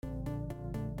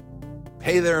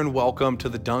Hey there and welcome to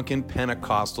the Duncan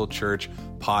Pentecostal Church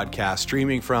podcast,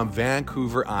 streaming from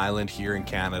Vancouver Island here in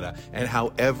Canada. And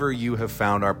however you have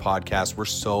found our podcast, we're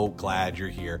so glad you're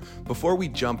here. Before we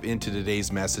jump into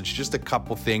today's message, just a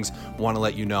couple things I want to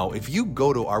let you know. If you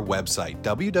go to our website,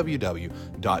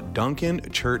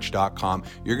 www.duncanchurch.com,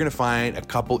 you're going to find a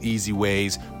couple easy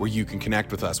ways where you can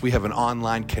connect with us. We have an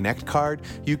online connect card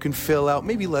you can fill out,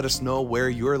 maybe let us know where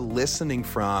you're listening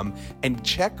from, and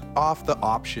check off the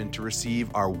option to receive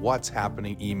our What's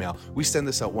Happening email. We send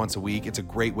this out once a week. It's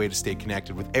a great way to stay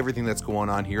connected with everything that's going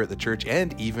on here at the church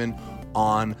and even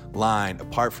online.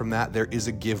 Apart from that, there is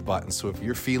a give button. So if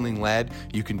you're feeling led,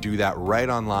 you can do that right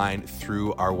online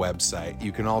through our website.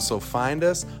 You can also find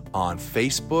us on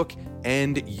Facebook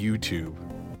and YouTube.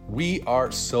 We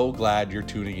are so glad you're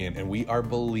tuning in, and we are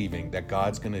believing that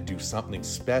God's going to do something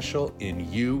special in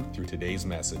you through today's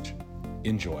message.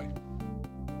 Enjoy.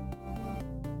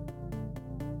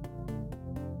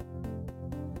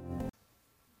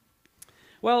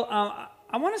 Well,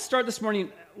 I want to start this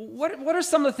morning. What are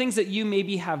some of the things that you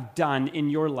maybe have done in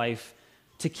your life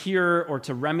to cure or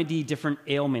to remedy different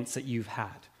ailments that you've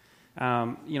had?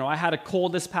 I had a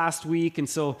cold this past week, and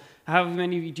so how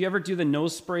many of you, do you ever do the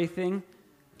nose spray thing?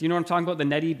 Do you know what I'm talking about? The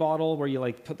neti bottle where you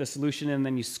put the solution in, and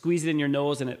then you squeeze it in your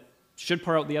nose, and it should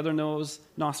pour out the other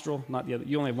nostril, not the other.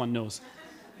 You only have one nose.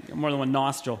 More than one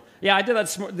nostril. Yeah, I did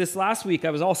that this last week.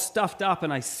 I was all stuffed up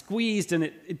and I squeezed and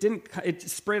it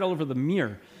sprayed all over the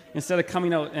mirror instead of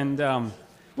coming out. And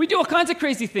we do all kinds of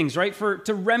crazy things, right,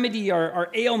 to remedy our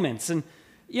ailments. And,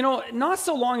 not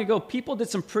so long ago, people did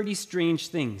some pretty strange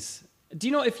things. Do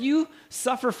you know if you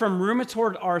suffer from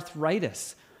rheumatoid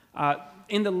arthritis,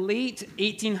 in the late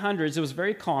 1800s, it was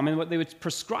very common. What they would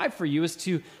prescribe for you is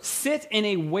to sit in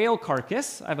a whale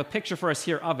carcass. I have a picture for us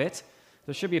here of it.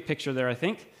 There should be a picture there, I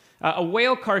think. A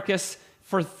whale carcass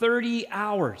for 30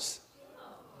 hours.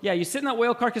 Yeah, you sit in that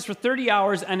whale carcass for 30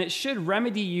 hours, and it should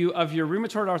remedy you of your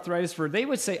rheumatoid arthritis for, they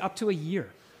would say, up to a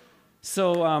year.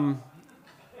 So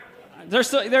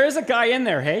there is a guy in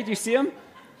there, hey? Do you see him?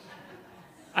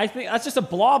 I think that's just a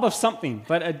blob of something.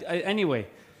 But anyway,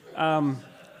 that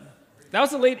was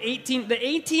the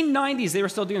 1890s. They were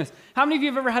still doing this. How many of you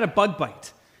have ever had a bug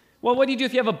bite? Well, what do you do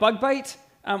if you have a bug bite?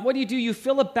 What do? You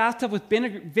fill a bathtub with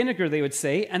vinegar, they would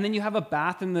say, and then you have a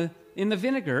bath in the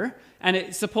vinegar, and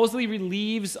it supposedly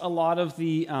relieves a lot of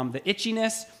the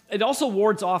itchiness. It also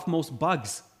wards off most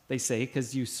bugs, they say,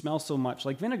 because you smell so much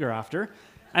like vinegar after,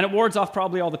 and it wards off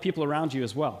probably all the people around you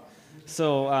as well.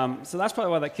 So that's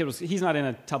probably why that kid he's not in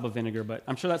a tub of vinegar, but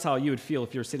I'm sure that's how you would feel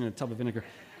if you were sitting in a tub of vinegar.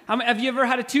 Have you ever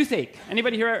had a toothache?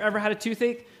 Anybody here ever had a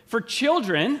toothache? For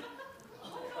children,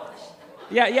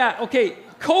 yeah, okay.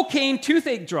 Cocaine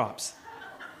toothache drops.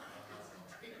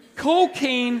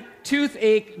 Cocaine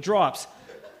toothache drops.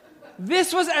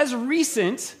 This was as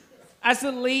recent as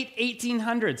the late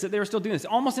 1800s that they were still doing this,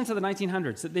 almost into the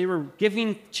 1900s, that they were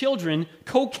giving children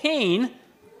cocaine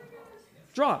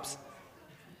drops.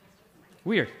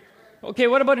 Weird. Okay,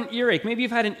 what about an earache? Maybe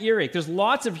you've had an earache.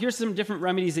 Here's some different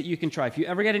remedies that you can try. If you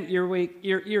ever get an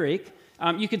earache,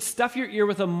 you could stuff your ear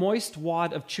with a moist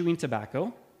wad of chewing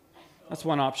tobacco. That's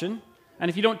one option. And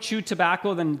if you don't chew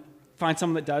tobacco, then find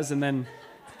someone that does and then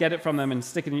get it from them and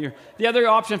stick it in your ear. The other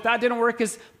option, if that didn't work,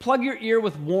 is plug your ear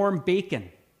with warm bacon.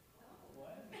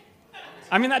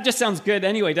 I mean, that just sounds good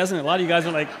anyway, doesn't it? A lot of you guys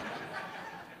are like,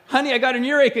 honey, I got an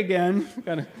earache again.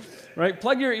 Right?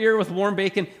 Plug your ear with warm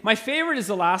bacon. My favorite is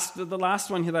the last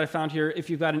one here that I found here, if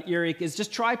you've got an earache, is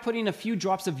just try putting a few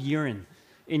drops of urine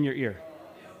in your ear.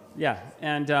 Yeah,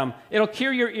 and it'll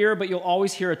cure your ear, but you'll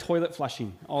always hear a toilet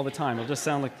flushing all the time. It'll just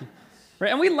sound like... Right?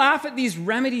 And we laugh at these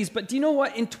remedies, but do you know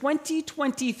what? In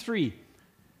 2023,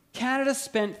 Canada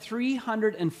spent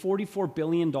 $344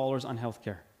 billion on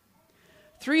healthcare.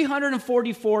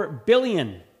 $344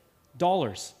 billion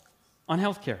on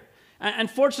healthcare. And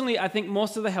fortunately, I think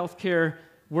most of the healthcare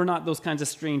were not those kinds of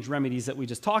strange remedies that we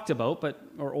just talked about,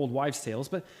 or old wives' tales.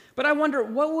 But I wonder,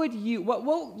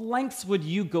 what lengths would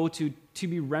you go to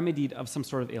be remedied of some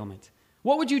sort of ailment?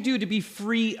 What would you do to be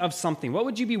free of something? What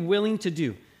would you be willing to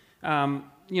do?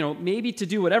 Maybe to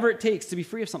do whatever it takes to be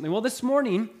free of something. Well, this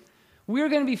morning, we're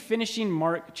going to be finishing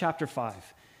Mark chapter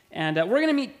 5. And we're going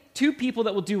to meet two people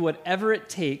that will do whatever it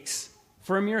takes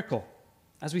for a miracle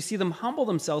as we see them humble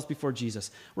themselves before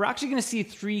Jesus. We're actually going to see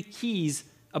three keys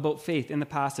about faith in the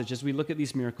passage as we look at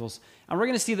these miracles. And we're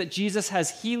going to see that Jesus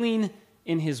has healing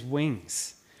in his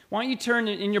wings. Why don't you turn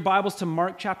in your Bibles to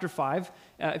Mark chapter 5.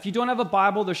 If you don't have a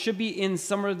Bible, there should be in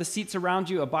some of the seats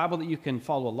around you a Bible that you can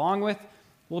follow along with.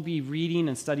 We'll be reading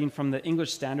and studying from the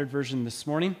English Standard Version this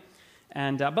morning.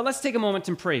 But let's take a moment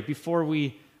and pray before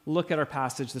we look at our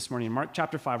passage this morning in Mark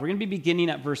chapter 5. We're going to be beginning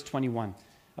at verse 21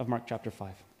 of Mark chapter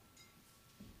 5.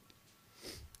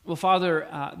 Well,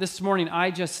 Father, this morning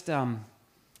I just, I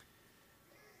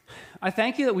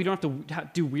thank you that we don't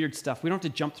have to do weird stuff. We don't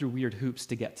have to jump through weird hoops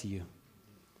to get to you.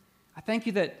 I thank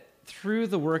you that through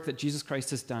the work that Jesus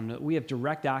Christ has done, that we have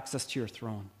direct access to your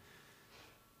throne.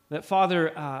 That,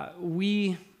 Father,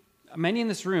 many in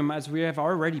this room, as we have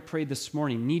already prayed this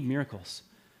morning, need miracles.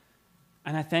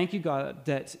 And I thank you, God,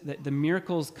 that the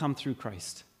miracles come through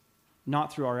Christ,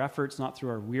 not through our efforts, not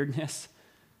through our weirdness,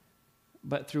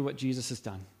 but through what Jesus has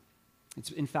done.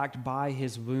 It's, in fact, by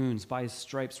his wounds, by his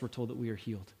stripes, we're told that we are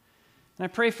healed. And I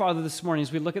pray, Father, this morning,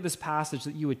 as we look at this passage,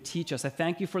 that you would teach us. I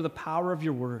thank you for the power of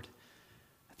your word.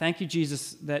 I thank you,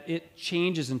 Jesus, that it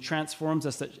changes and transforms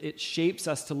us, that it shapes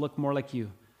us to look more like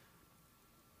you.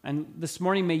 And this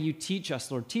morning, may you teach us,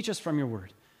 Lord. Teach us from your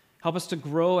word. Help us to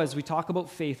grow as we talk about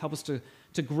faith. Help us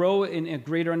to grow in a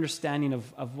greater understanding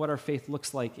of what our faith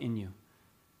looks like in you.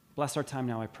 Bless our time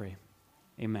now, I pray.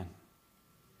 Amen.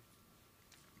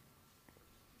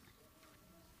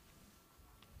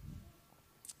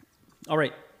 All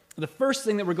right, the first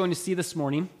thing that we're going to see this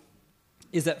morning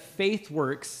is that faith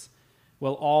works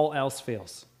while all else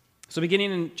fails. So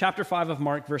beginning in chapter 5 of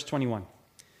Mark, verse 21.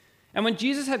 And when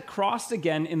Jesus had crossed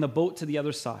again in the boat to the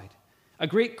other side, a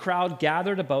great crowd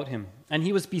gathered about him, and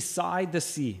he was beside the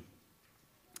sea.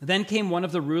 Then came one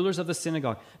of the rulers of the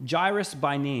synagogue, Jairus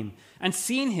by name, and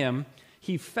seeing him,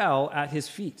 he fell at his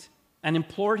feet and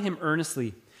implored him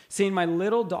earnestly, saying, "My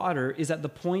little daughter is at the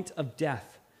point of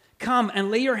death. Come and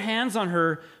lay your hands on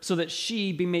her so that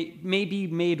she may be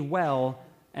made well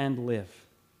and live."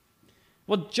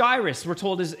 Well, Jairus, we're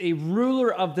told, is a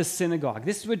ruler of the synagogue.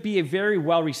 This would be a very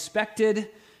well-respected,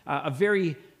 a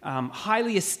very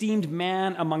highly esteemed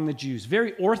man among the Jews.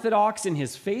 Very orthodox in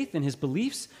his faith and his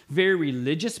beliefs. Very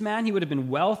religious man. He would have been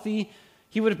wealthy.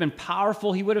 He would have been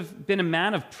powerful. He would have been a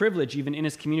man of privilege even in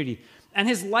his community. And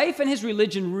his life and his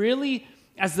religion really,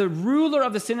 as the ruler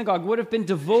of the synagogue, would have been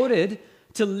devoted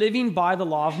to living by the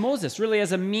law of Moses, really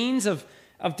as a means of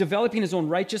developing his own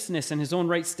righteousness and his own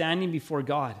right standing before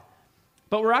God.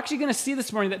 But we're actually going to see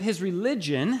this morning that his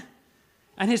religion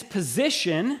and his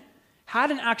position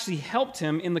hadn't actually helped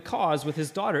him in the cause with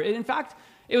his daughter. In fact,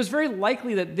 it was very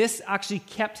likely that this actually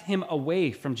kept him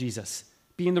away from Jesus,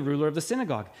 being the ruler of the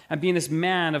synagogue and being this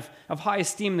man of high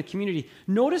esteem in the community.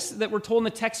 Notice that we're told in the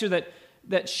text here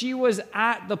that she was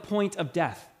at the point of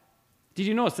death. Did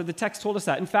you notice that the text told us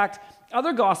that? In fact,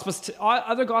 other gospels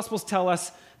tell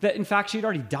us that, in fact, she had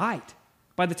already died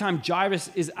by the time Jairus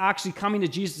is actually coming to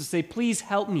Jesus to say, "Please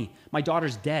help me. My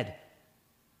daughter's dead."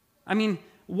 I mean,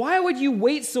 why would you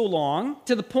wait so long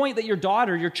to the point that your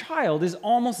daughter, your child, is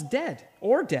almost dead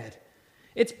or dead?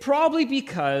 It's probably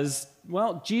because,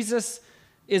 well, Jesus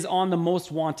is on the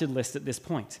most wanted list at this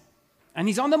point. And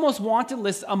he's on the most wanted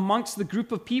list amongst the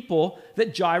group of people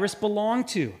that Jairus belonged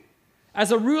to.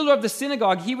 As a ruler of the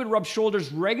synagogue, he would rub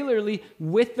shoulders regularly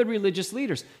with the religious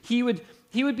leaders. He would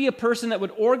be a person that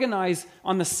would organize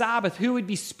on the Sabbath who would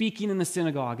be speaking in the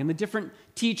synagogue and the different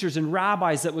teachers and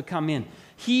rabbis that would come in.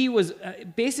 He was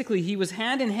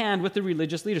hand in hand with the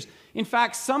religious leaders. In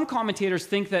fact, some commentators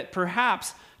think that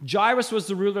perhaps Jairus was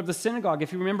the ruler of the synagogue.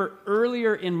 If you remember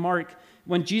earlier in Mark,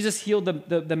 when Jesus healed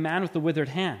the man with the withered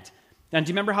hand. And do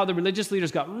you remember how the religious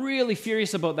leaders got really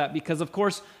furious about that? Because, of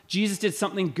course, Jesus did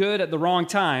something good at the wrong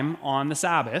time on the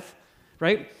Sabbath,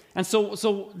 right? And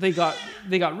so they got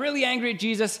really angry at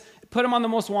Jesus, put him on the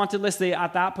most wanted list. They,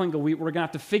 at that point, go, we're going to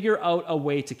have to figure out a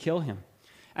way to kill him.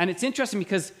 And it's interesting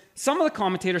because some of the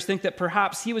commentators think that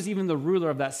perhaps he was even the ruler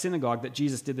of that synagogue that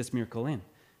Jesus did this miracle in,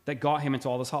 that got him into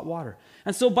all this hot water.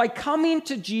 And so by coming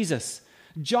to Jesus,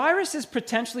 Jairus is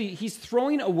he's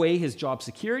throwing away his job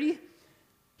security.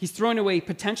 He's throwing away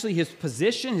potentially his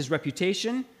position, his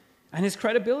reputation, and his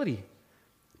credibility.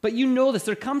 But you know this,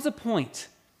 there comes a point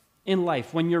in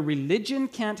life when your religion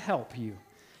can't help you.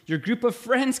 Your group of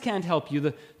friends can't help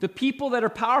you. The people that are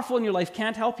powerful in your life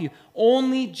can't help you.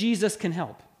 Only Jesus can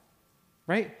help,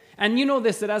 right? And you know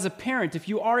this, that as a parent, if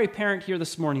you are a parent here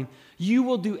this morning, you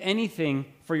will do anything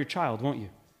for your child, won't you?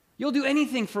 You'll do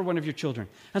anything for one of your children.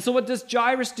 And so what does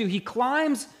Jairus do? He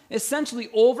climbs essentially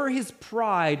over his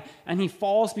pride and he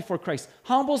falls before Christ,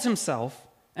 humbles himself,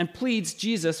 and pleads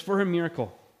Jesus for a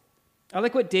miracle. I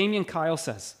like what Damien Kyle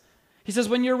says. He says,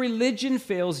 when your religion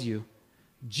fails you,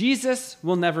 Jesus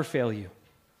will never fail you.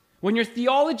 When your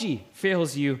theology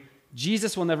fails you,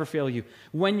 Jesus will never fail you.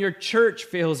 When your church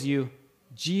fails you,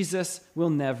 Jesus will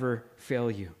never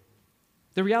fail you.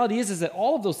 The reality is that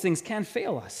all of those things can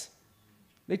fail us.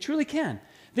 They truly can.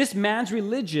 This man's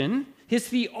religion, his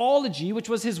theology, which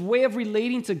was his way of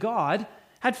relating to God,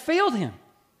 had failed him.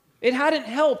 It hadn't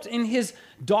helped in his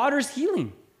daughter's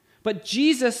healing. But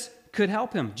Jesus could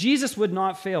help him. Jesus would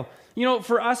not fail. You know,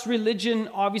 for us, religion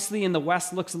obviously in the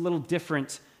West looks a little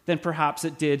different than perhaps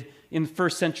it did in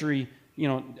first century,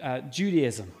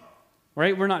 Judaism.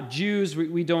 Right? We're not Jews.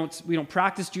 We don't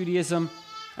practice Judaism.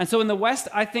 And so in the West,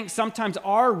 I think sometimes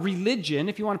our religion,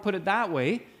 if you want to put it that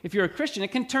way, if you're a Christian,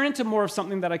 it can turn into more of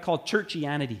something that I call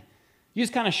churchianity. You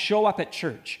just kind of show up at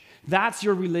church. That's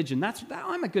your religion.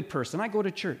 I'm a good person. I go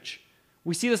to church.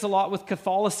 We see this a lot with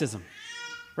Catholicism,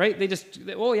 right?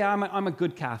 I'm a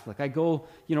good Catholic. I go,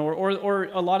 or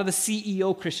a lot of the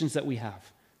CEO Christians that we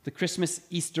have, the Christmas,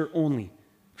 Easter only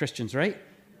Christians, right?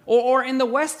 Or in the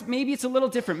West, maybe it's a little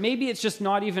different. Maybe it's just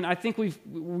not even, I think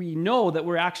we know that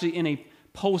we're actually in a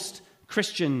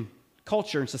post-Christian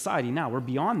culture and society now. We're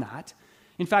beyond that.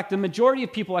 In fact, the majority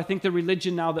of people, I think the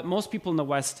religion now that most people in the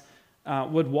West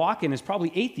would walk in is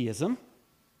probably atheism.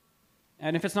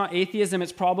 And if it's not atheism,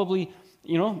 it's probably,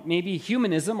 maybe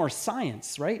humanism or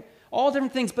science, right? All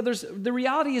different things. But the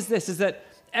reality is this, is that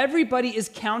everybody is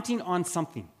counting on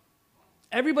something.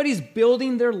 Everybody's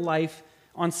building their life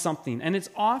on something. And it's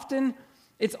often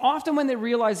when they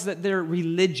realize that their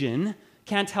religion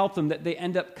can't help them that they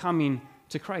end up coming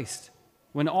to Christ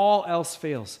when all else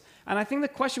fails. And I think the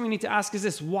question we need to ask is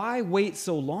this: why wait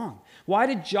so long? Why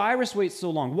did Jairus wait so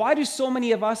long? Why do so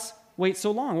many of us wait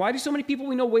so long? Why do so many people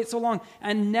we know wait so long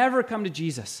and never come to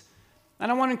Jesus? And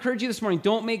I want to encourage you this morning,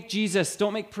 don't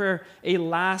make prayer a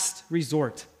last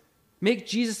resort. Make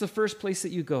Jesus the first place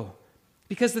that you go.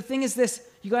 Because the thing is this,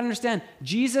 you got to understand,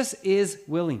 Jesus is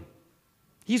willing.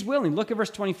 He's willing. Look at verse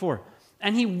 24.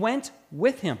 And he went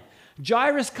with him.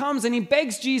 Jairus comes and he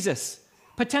begs Jesus,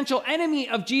 potential enemy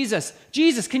of Jesus.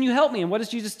 Jesus, can you help me? And what does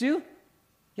Jesus do?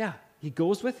 Yeah, he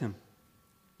goes with him.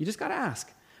 You just got to ask.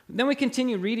 Then we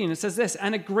continue reading. It says this,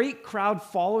 and a great crowd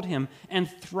followed him and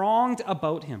thronged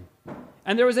about him.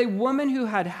 And there was a woman who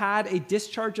had had a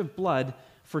discharge of blood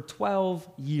for 12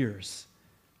 years.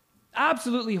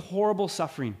 Absolutely horrible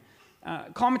suffering.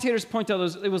 Commentators point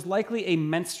out it was likely a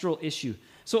menstrual issue.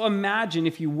 So imagine,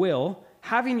 if you will,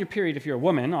 having your period, if you're a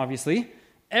woman, obviously,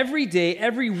 every day,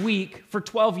 every week for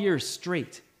 12 years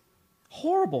straight.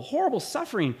 Horrible, horrible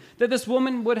suffering that this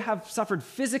woman would have suffered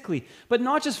physically, but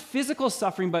not just physical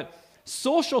suffering, but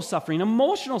social suffering,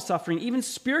 emotional suffering, even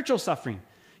spiritual suffering.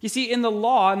 You see, in the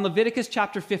law, in Leviticus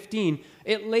chapter 15,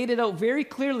 it laid it out very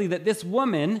clearly that this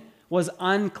woman was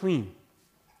unclean.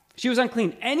 She was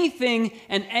unclean. Anything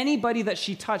and anybody that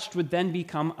she touched would then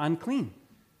become unclean.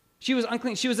 She was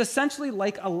unclean. She was essentially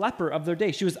like a leper of their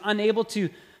day. She was unable to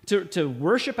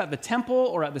worship at the temple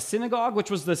or at the synagogue,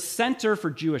 which was the center for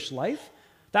Jewish life.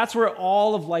 That's where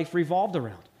all of life revolved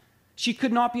around. She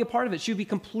could not be a part of it. She would be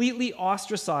completely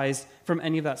ostracized from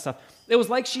any of that stuff. It was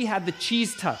like she had the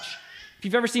cheese touch. If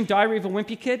you've ever seen Diary of a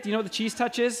Wimpy Kid, do you know what the cheese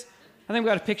touch is? I think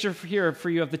we've got a picture here for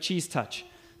you of the cheese touch.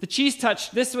 The cheese touch,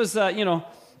 this was,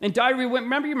 in Diary of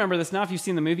Wimpy, you remember this now if you've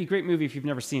seen the movie. Great movie if you've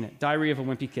never seen it. Diary of a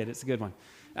Wimpy Kid, it's a good one.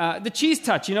 The cheese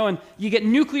touch, and you get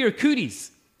nuclear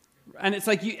cooties. And it's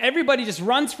like everybody just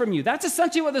runs from you. That's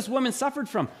essentially what this woman suffered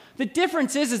from. The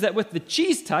difference is that with the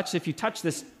cheese touch, if you touch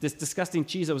this disgusting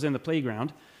cheese that was in the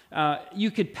playground,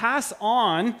 you could pass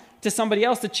on to somebody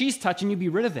else the cheese touch and you'd be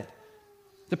rid of it.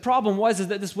 The problem was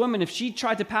that this woman, if she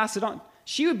tried to pass it on,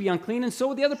 she would be unclean, and so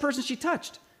would the other person she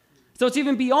touched. So it's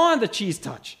even beyond the cheese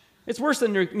touch. It's worse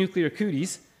than nuclear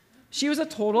cooties. She was a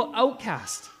total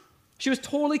outcast. She was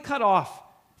totally cut off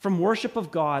from worship of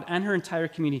God and her entire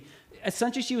community.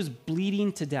 Essentially, she was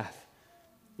bleeding to death.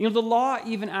 The law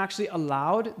even actually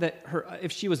allowed that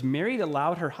if she was married,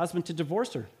 allowed her husband to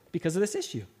divorce her because of this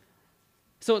issue.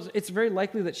 So it's very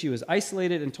likely that she was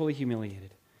isolated and totally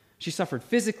humiliated. She suffered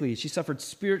physically, she suffered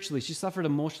spiritually, she suffered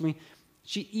emotionally,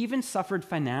 she even suffered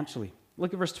financially.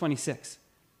 Look at verse 26.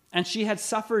 And she had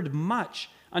suffered much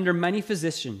under many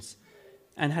physicians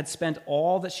and had spent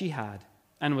all that she had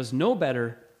and was no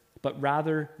better, but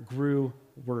rather grew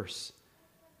worse.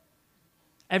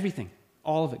 Everything,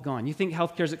 all of it gone. You think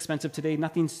healthcare is expensive today?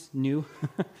 Nothing's new.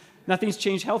 Nothing's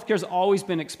changed. Healthcare's always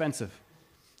been expensive.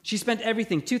 She spent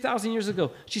everything. 2,000 years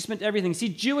ago, she spent everything. See,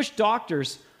 Jewish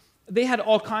doctors, they had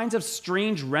all kinds of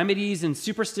strange remedies and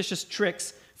superstitious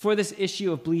tricks for this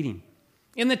issue of bleeding.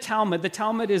 In the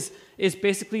Talmud is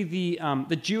basically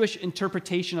the Jewish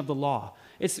interpretation of the law.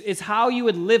 It's how you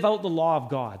would live out the law of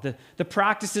God, the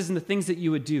practices and the things that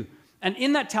you would do. And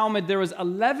in that Talmud, there was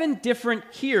 11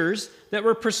 different cures that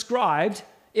were prescribed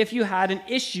if you had an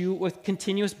issue with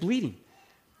continuous bleeding.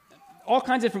 All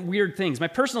kinds of different weird things. My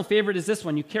personal favorite is this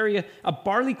one. You carry a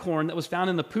barley corn that was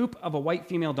found in the poop of a white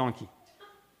female donkey.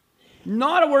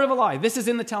 Not a word of a lie. This is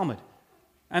in the Talmud.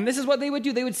 And this is what they would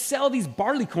do. They would sell these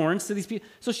barley corns to these people.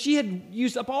 So she had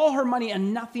used up all her money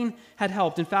and nothing had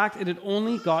helped. In fact, it had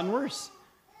only gotten worse.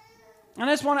 And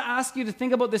I just want to ask you to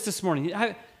think about this morning.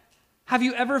 Have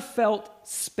you ever felt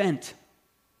spent?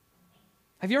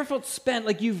 Have you ever felt spent,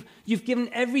 like you've given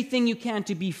everything you can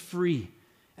to be free?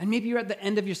 And maybe you're at the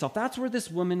end of yourself. That's where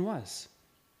this woman was.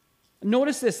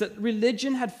 Notice this, that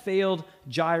religion had failed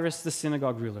Jairus, the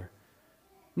synagogue ruler.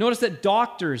 Notice that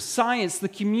doctors, science, the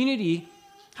community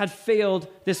had failed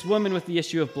this woman with the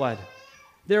issue of blood.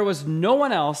 There was no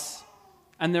one else,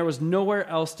 and there was nowhere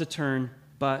else to turn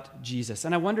but Jesus.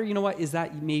 And I wonder, you know what, is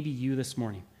that maybe you this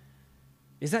morning?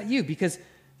 Is that you? Because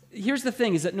here's the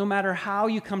thing, is that no matter how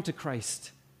you come to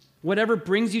Christ, whatever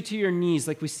brings you to your knees,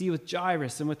 like we see with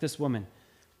Jairus and with this woman,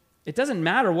 it doesn't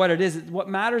matter what it is. What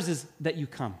matters is that you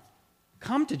come.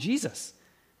 Come to Jesus.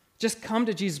 Just come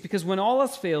to Jesus, because when all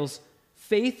else fails,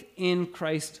 faith in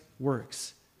Christ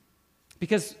works.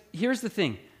 Because here's the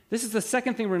thing. This is the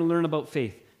second thing we're going to learn about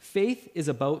faith. Faith is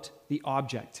about the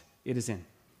object it is in.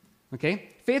 Okay?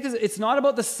 It's not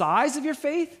about the size of your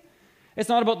faith. It's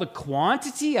not about the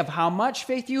quantity of how much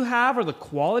faith you have or the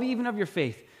quality even of your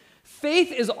faith.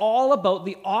 Faith is all about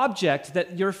the object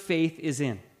that your faith is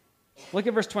in. Look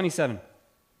at verse 27.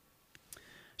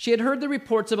 She had heard the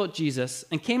reports about Jesus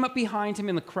and came up behind him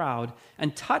in the crowd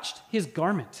and touched his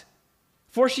garment.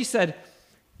 For she said,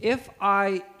 "If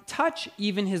I touch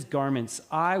even his garments,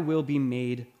 I will be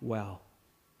made well."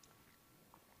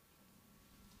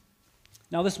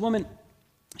 Now, this woman,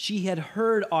 she had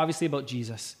heard obviously about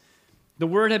Jesus. The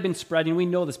word had been spreading. We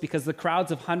know this because the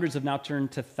crowds of hundreds have now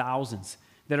turned to thousands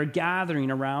that are gathering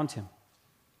around him.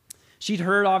 She'd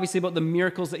heard obviously about the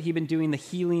miracles that he'd been doing, the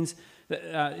healings.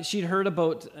 She'd heard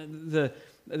about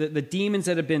the demons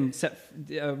that had been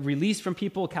released from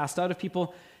people, cast out of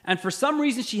people. And for some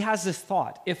reason, she has this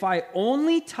thought, if I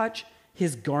only touch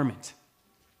his garment.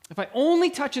 If I only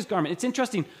touch his garment. It's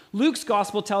interesting. Luke's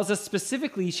gospel tells us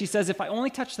specifically, she says, if I only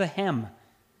touch the hem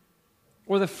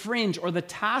or the fringe or the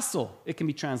tassel, it can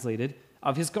be translated,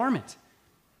 of his garment.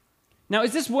 Now,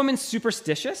 is this woman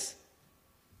superstitious?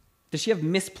 Does she have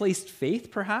misplaced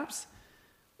faith, perhaps?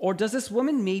 Or does this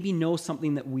woman maybe know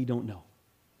something that we don't know?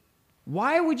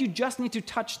 Why would you just need to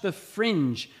touch the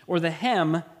fringe or the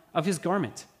hem of his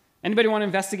garment? Anybody want to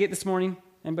investigate this morning?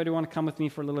 Anybody want to come with me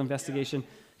for a little investigation?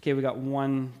 Okay, we got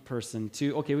one person,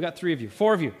 two. Okay, we got 3 of you,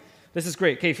 4 of you. This is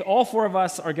great. Okay, all 4 of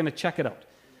us are going to check it out.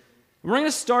 We're going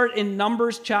to start in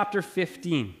Numbers chapter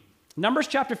 15. Numbers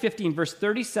chapter 15, verse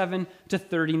 37 to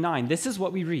 39. This is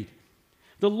what we read.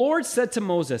 The Lord said to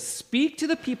Moses, "Speak to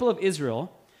the people of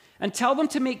Israel and tell them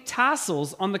to make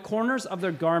tassels on the corners of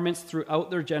their garments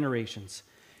throughout their generations,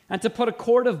 and to put a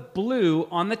cord of blue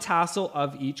on the tassel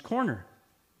of each corner."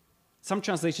 Some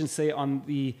translations say on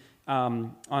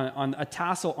a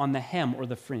tassel on the hem or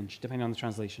the fringe, depending on the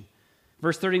translation.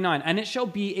 Verse 39, "And it shall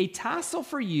be a tassel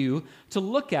for you to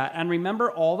look at and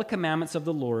remember all the commandments of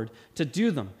the Lord, to do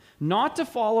them, not to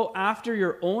follow after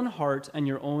your own heart and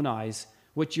your own eyes,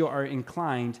 which you are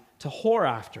inclined to whore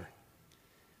after."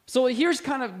 So here's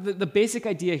kind of the basic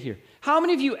idea here. How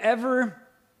many of you ever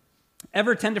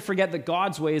tend to forget that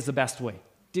God's way is the best way?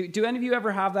 Do any of you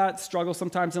ever have that struggle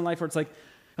sometimes in life where it's like,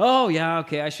 oh yeah,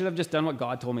 okay, I should have just done what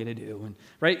God told me to do, and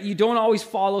right? You don't always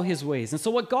follow his ways. And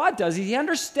so what God does is he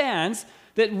understands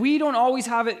that we don't always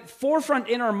have it forefront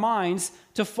in our minds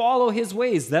to follow his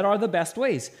ways that are the best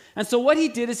ways. And so what he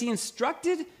did is he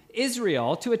instructed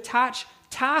Israel to attach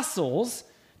tassels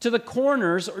to the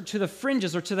corners or to the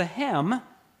fringes or to the hem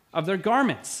of their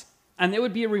garments. And it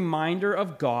would be a reminder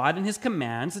of God and his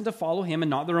commands and to follow him and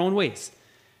not their own ways.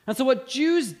 And so what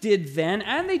Jews did then,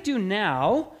 and they do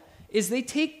now, is they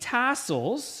take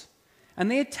tassels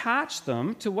and they attach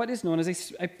them to what is known as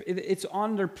it's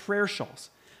on their prayer shawls.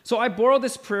 So I borrowed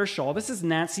this prayer shawl. This is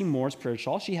Nancy Moore's prayer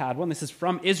shawl. She had one. This is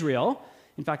from Israel.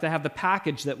 In fact, I have the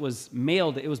package that was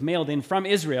mailed. It was mailed in from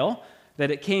Israel that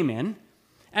it came in.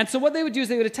 And so what they would do is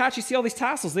they would attach, you see all these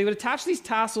tassels, they would attach these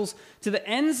tassels to the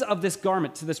ends of this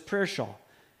garment, to this prayer shawl.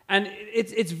 And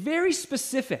it's very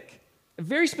specific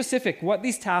what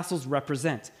these tassels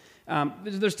represent.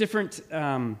 There's different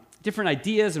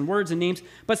ideas and words and names,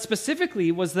 but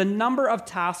specifically was the number of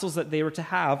tassels that they were to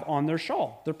have on their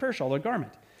shawl, their prayer shawl, their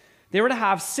garment. They were to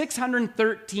have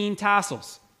 613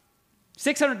 tassels.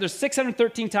 There's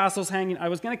 613 tassels hanging. I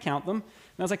was going to count them,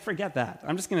 and I was like, forget that.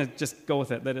 I'm just going to just go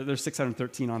with it, that there's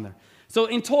 613 on there. So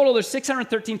in total, there's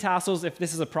 613 tassels, if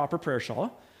this is a proper prayer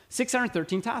shawl,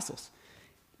 613 tassels.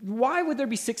 Why would there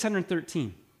be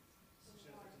 613?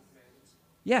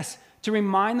 Yes, to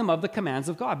remind them of the commands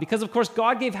of God. Because, of course,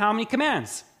 God gave how many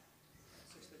commands?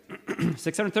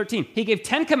 613. He gave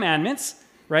 10 commandments,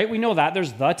 right? We know that.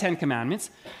 There's the 10 commandments.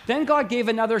 Then God gave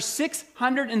another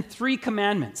 603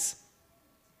 commandments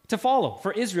to follow,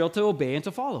 for Israel to obey and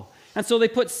to follow. And so they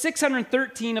put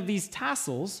 613 of these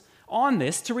tassels on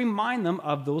this to remind them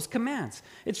of those commands.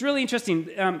 It's really interesting.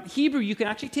 Hebrew, you can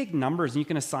actually take numbers and you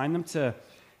can assign them to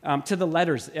the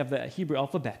letters of the Hebrew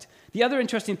alphabet. The other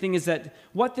interesting thing is that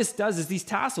what this does is these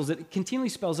tassels, it continually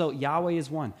spells out Yahweh is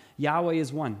one. Yahweh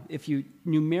is one. If you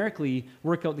numerically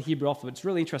work out the Hebrew alphabet, it's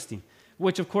really interesting,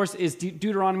 which of course is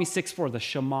Deuteronomy 6:4, the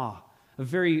Shema, a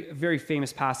very, very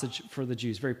famous passage for the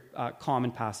Jews, very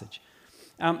common passage.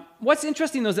 What's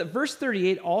interesting, though, is that verse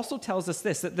 38 also tells us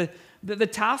this, that the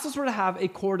tassels were to have a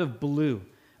cord of blue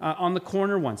on the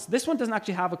corner ones. This one doesn't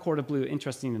actually have a cord of blue,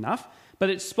 interesting enough, but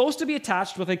it's supposed to be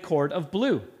attached with a cord of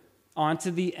blue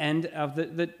onto the end of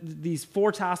these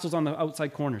 4 tassels on the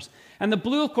outside corners. And the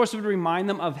blue, of course, would remind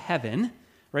them of heaven,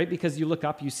 right? Because you look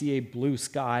up, you see a blue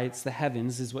sky. It's the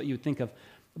heavens is what you would think of.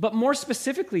 But more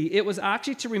specifically, it was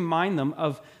actually to remind them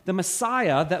of the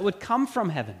Messiah that would come from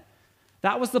heaven.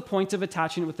 That was the point of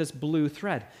attaching it with this blue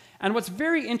thread. And what's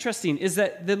very interesting is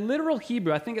that the literal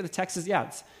Hebrew, I think the text is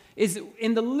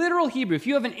in the literal Hebrew, if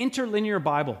you have an interlinear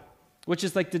Bible, which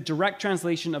is like the direct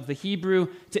translation of the Hebrew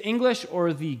to English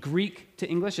or the Greek to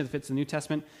English, if it's the New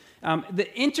Testament, the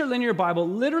interlinear Bible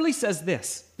literally says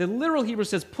this. The literal Hebrew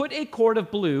says, put a cord of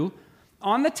blue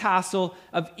on the tassel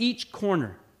of each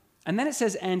corner. And then it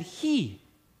says, and he.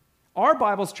 Our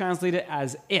Bibles translate it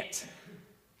as it.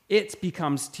 It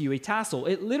becomes to you a tassel.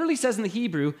 It literally says in the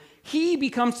Hebrew, he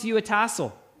becomes to you a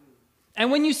tassel.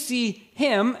 And when you see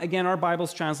him, again, our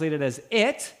Bibles translate it as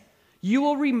it, you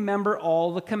will remember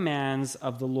all the commands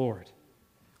of the Lord.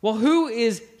 Well, who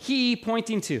is he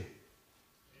pointing to?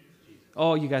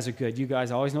 Oh, you guys are good. You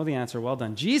guys always know the answer. Well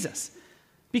done. Jesus.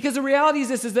 Because the reality is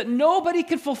this, is that nobody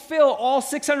can fulfill all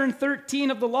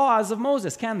 613 of the laws of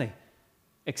Moses, can they?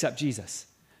 Except Jesus.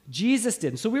 Jesus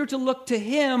did. So we were to look to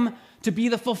him to be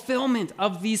the fulfillment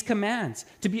of these commands,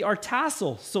 to be our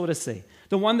tassel, so to say,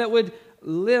 the one that would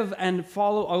live and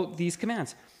follow out these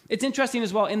commands. It's interesting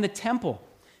as well, in the temple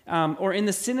or in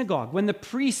the synagogue, when the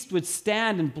priest would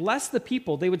stand and bless the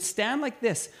people, they would stand like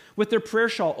this with their prayer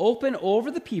shawl open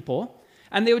over the people,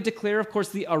 and they would declare, of course,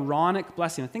 the Aaronic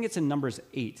blessing. I think it's in Numbers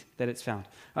 8 that it's found.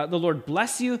 The Lord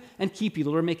bless you and keep you. The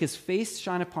Lord make his face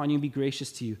shine upon you and be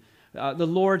gracious to you. The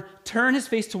Lord turn his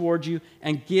face toward you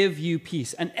and give you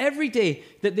peace. And every day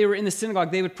that they were in the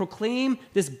synagogue, they would proclaim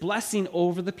this blessing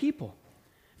over the people.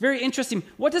 Very interesting.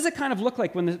 What does it kind of look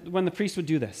like when the priest would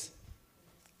do this?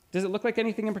 Does it look like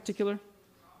anything in particular?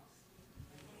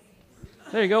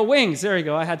 There you go, wings. There you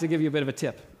go. I had to give you a bit of a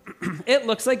tip. It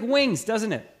looks like wings,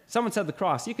 doesn't it? Someone said the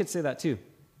cross. You could say that too.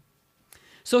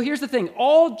 So here's the thing.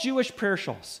 All Jewish prayer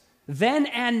shawls, then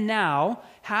and now,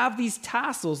 have these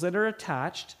tassels that are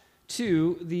attached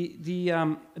to the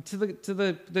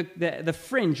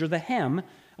fringe or the hem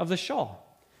of the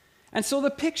shawl. And so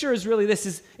the picture is really this,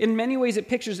 is in many ways it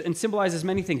pictures and symbolizes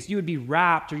many things. You would be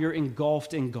wrapped or you're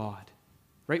engulfed in God,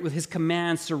 right? With his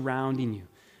commands surrounding you.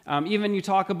 Even you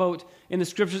talk about, in the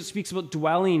scriptures, it speaks about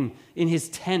dwelling in his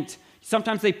tent.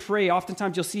 Sometimes they pray.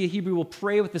 Oftentimes you'll see a Hebrew will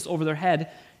pray with this over their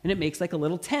head, and it makes like a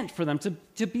little tent for them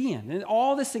to be in. And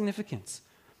all this significance.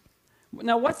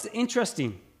 Now what's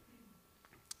interesting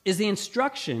is the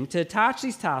instruction to attach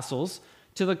these tassels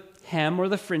to the hem or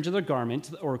the fringe of their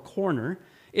garment or corner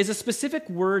is a specific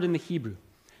word in the Hebrew.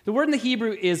 The word in the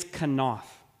Hebrew is kanaf.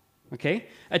 Okay?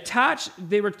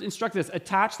 They were instructed this,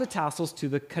 attach the tassels to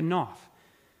the kanaf.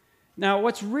 Now,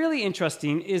 what's really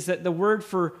interesting is that the word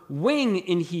for wing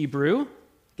in Hebrew,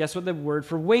 guess what the word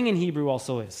for wing in Hebrew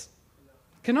also is?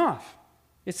 Kanaf.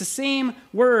 It's the same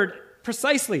word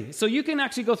precisely. So you can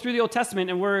actually go through the Old Testament,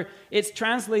 and where it's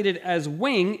translated as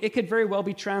wing, it could very well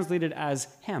be translated as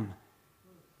hem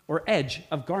or edge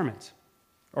of garment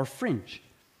or fringe.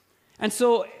 And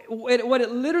so what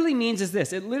it literally means is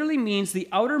this. It literally means the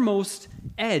outermost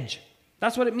edge.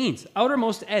 That's what it means,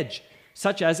 outermost edge,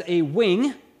 such as a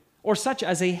wing or such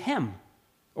as a hem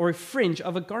or a fringe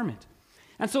of a garment.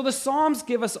 And so the Psalms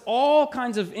give us all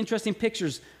kinds of interesting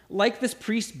pictures, like this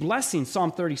priest blessing,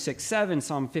 Psalm 36:7,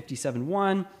 Psalm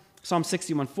 57:1, Psalm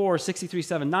 61:4,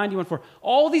 63:7, 91:4.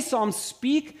 All these Psalms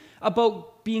speak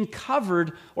about being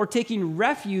covered or taking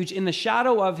refuge in the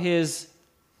shadow of his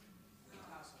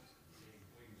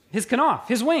kanaf,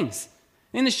 his wings.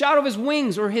 In the shadow of his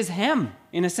wings or his hem,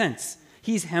 in a sense.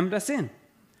 He's hemmed us in.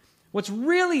 What's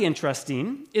really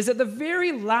interesting is that the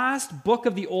very last book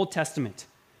of the Old Testament,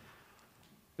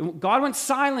 God went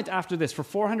silent after this for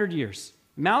 400 years.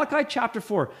 Malachi chapter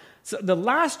 4, so the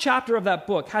last chapter of that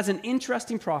book has an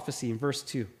interesting prophecy in verse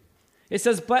 2. It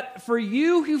says, "But for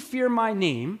you who fear my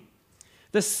name,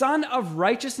 The Son of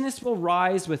Righteousness will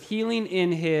rise with healing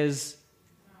in his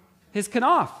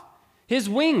kanaf, his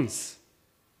wings,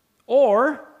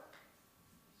 or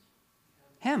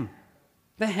hem,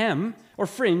 the hem or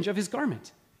fringe of his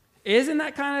garment. Isn't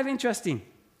that kind of interesting?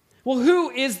 Well, who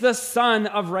is the Son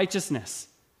of Righteousness?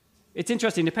 It's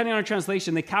interesting. Depending on our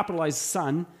translation, they capitalize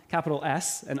Son, capital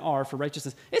S and R for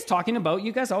righteousness. It's talking about,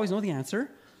 you guys always know the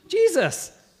answer,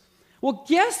 Jesus. Well,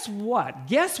 guess what?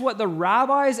 Guess what the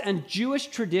rabbis and Jewish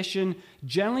tradition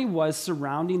generally was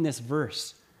surrounding this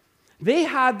verse? They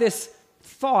had this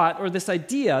thought or this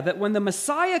idea that when the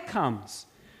Messiah comes,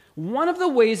 one of the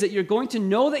ways that you're going to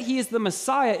know that he is the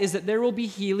Messiah is that there will be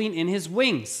healing in his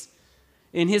wings,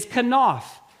 in his kanaf,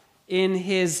 in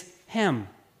his hem,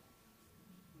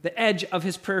 the edge of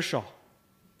his prayer shawl.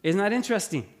 Isn't that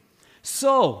interesting?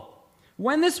 So,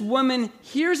 when this woman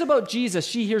hears about Jesus,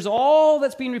 she hears all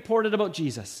that's being reported about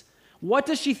Jesus. What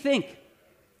does she think?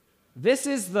 This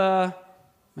is the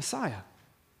Messiah.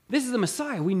 This is the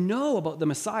Messiah. We know about the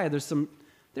Messiah.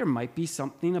 There might be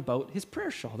something about his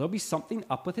prayer shawl. There'll be something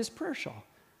up with his prayer shawl.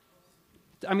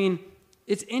 I mean,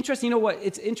 it's interesting. You know what?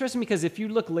 It's interesting because if you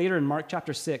look later in Mark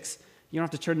chapter 6, you don't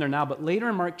have to turn there now, but later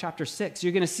in Mark chapter 6,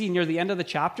 you're going to see near the end of the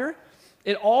chapter,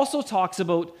 it also talks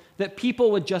about that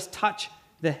people would just touch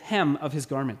the hem of his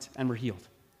garment and were healed.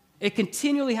 It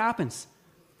continually happens.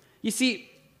 You see,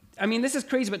 I mean, this is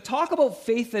crazy, but talk about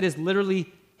faith that is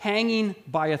literally hanging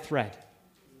by a thread.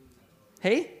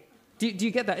 Hey? Do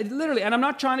you get that? It literally, and I'm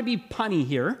not trying to be punny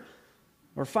here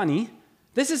or funny.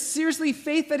 This is seriously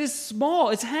faith that is small.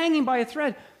 It's hanging by a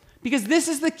thread. Because this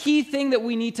is the key thing that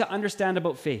we need to understand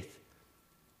about faith.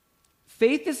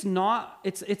 Faith is not,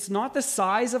 it's not the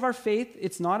size of our faith.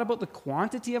 It's not about the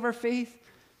quantity of our faith.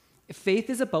 Faith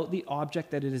is about the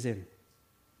object that it is in.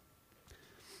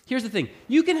 Here's the thing.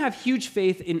 You can have huge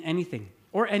faith in anything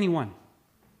or anyone.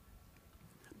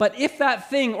 But if that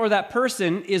thing or that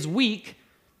person is weak,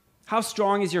 how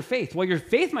strong is your faith? Well, your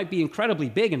faith might be incredibly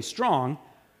big and strong,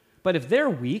 but if they're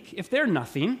weak, if they're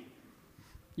nothing,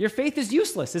 your faith is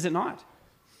useless, is it not?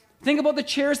 Think about the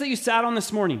chairs that you sat on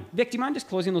this morning. Vic, do you mind just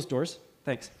closing those doors?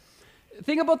 Thanks.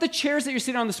 Think about the chairs that you're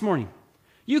sitting on this morning.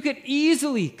 You could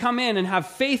easily come in and have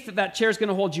faith that that chair is going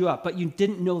to hold you up, but you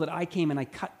didn't know that I came and I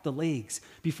cut the legs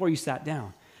before you sat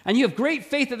down. And you have great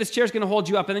faith that this chair is going to hold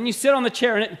you up, and then you sit on the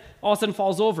chair and it all of a sudden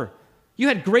falls over. You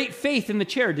had great faith in the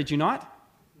chair, did you not?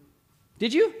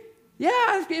 Did you?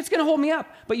 Yeah, it's going to hold me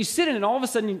up. But you sit in it and all of a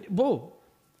sudden, whoa.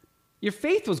 Your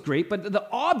faith was great, but the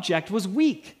object was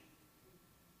weak.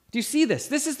 Do you see this?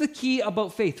 This is the key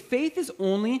about faith. Faith is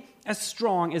only as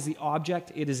strong as the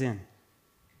object it is in.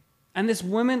 And this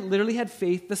woman literally had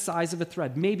faith the size of a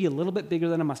thread, maybe a little bit bigger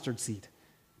than a mustard seed.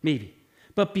 Maybe.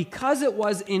 But because it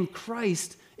was in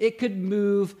Christ, it could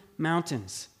move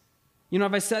mountains. You know,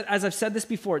 as I've said this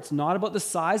before, it's not about the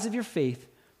size of your faith,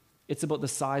 it's about the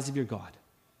size of your God.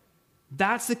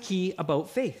 That's the key about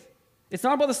faith. It's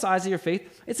not about the size of your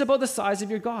faith, it's about the size of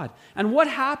your God. And what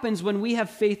happens when we have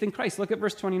faith in Christ? Look at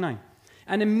verse 29.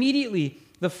 And immediately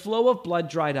the flow of blood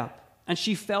dried up, and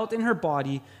she felt in her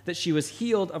body that she was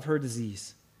healed of her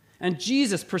disease. And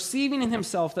Jesus, perceiving in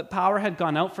himself that power had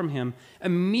gone out from him,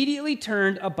 immediately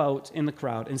turned about in the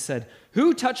crowd and said,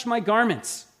 "Who touched my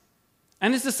garments?"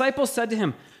 And his disciples said to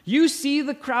him, "You see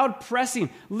the crowd pressing."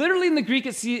 Literally in the Greek,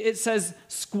 it says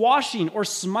squashing or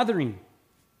smothering.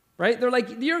 Right? They're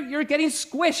like, you're getting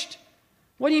squished.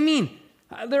 What do you mean?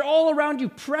 They're all around you,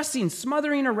 pressing,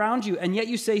 smothering around you, and yet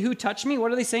you say, "Who touched me?"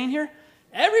 What are they saying here?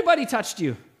 Everybody touched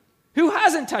you. Who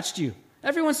hasn't touched you?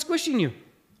 Everyone's squishing you.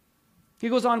 He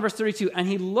goes on, verse 32, and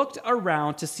he looked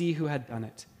around to see who had done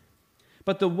it.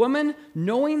 But the woman,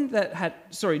 knowing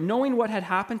what had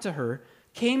happened to her,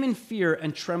 came in fear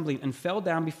and trembling and fell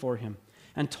down before him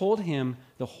and told him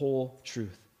the whole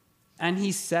truth. And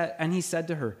he said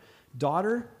to her,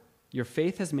 "Daughter, your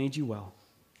faith has made you well.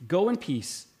 Go in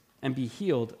peace and be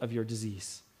healed of your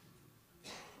disease."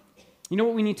 You know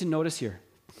what we need to notice here?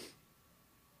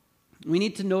 We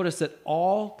need to notice that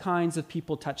all kinds of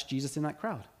people touched Jesus in that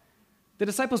crowd. The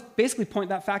disciples basically point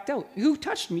that fact out. Who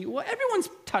touched me? Well, everyone's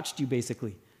touched you,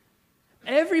 basically.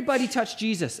 Everybody touched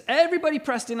Jesus. Everybody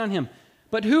pressed in on him.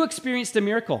 But who experienced a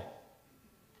miracle?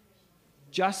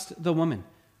 Just the woman.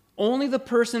 Only the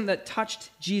person that touched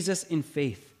Jesus in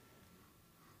faith.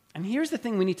 And here's the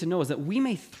thing we need to know is that we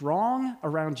may throng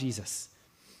around Jesus.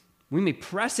 We may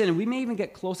press in and we may even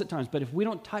get close at times, but if we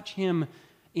don't touch him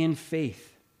in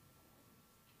faith,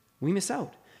 we miss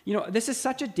out. You know, this is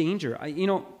such a danger.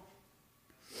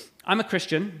 I'm a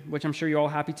Christian, which I'm sure you're all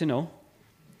happy to know.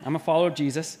 I'm a follower of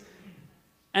Jesus.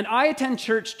 And I attend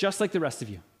church just like the rest of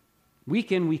you.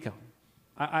 Week in, week out.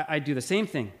 I do the same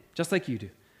thing, just like you do.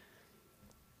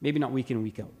 Maybe not week in,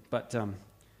 week out.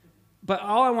 But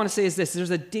all I want to say is this.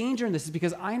 There's a danger in this, is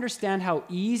because I understand how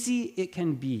easy it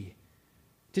can be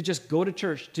to just go to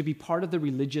church, to be part of the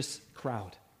religious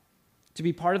crowd, to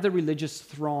be part of the religious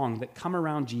throng that come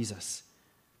around Jesus.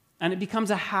 And it becomes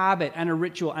a habit and a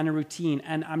ritual and a routine.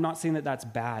 And I'm not saying that that's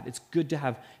bad. It's good to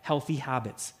have healthy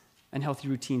habits and healthy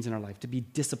routines in our life, to be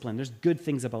disciplined. There's good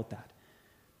things about that.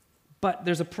 But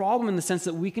there's a problem in the sense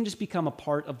that we can just become a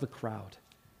part of the crowd.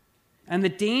 And the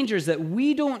danger is that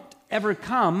we don't ever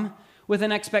come with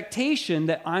an expectation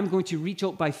that I'm going to reach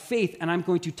out by faith and I'm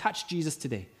going to touch Jesus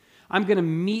today. I'm going to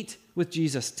meet with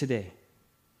Jesus today.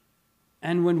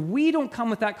 And when we don't come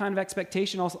with that kind of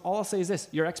expectation, all I'll say is this: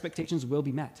 your expectations will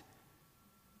be met.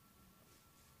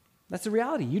 That's the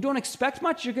reality. You don't expect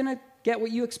much, you're going to get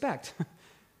what you expect.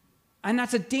 And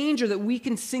that's a danger, that we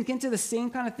can sink into the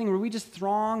same kind of thing where we just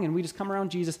throng and we just come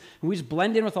around Jesus and we just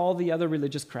blend in with all the other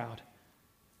religious crowd.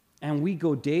 And we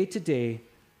go day to day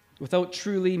without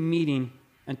truly meeting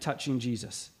and touching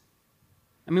Jesus.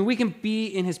 I mean, we can be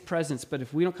in his presence, but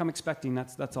if we don't come expecting,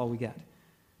 that's all we get.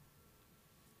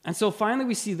 And so finally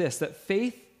we see this, that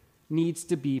faith needs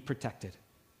to be protected.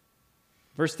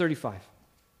 Verse 35.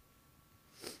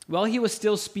 While he was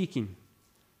still speaking,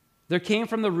 there came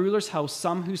from the ruler's house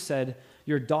some who said,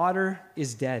 "Your daughter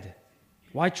is dead.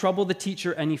 Why trouble the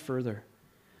teacher any further?"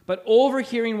 But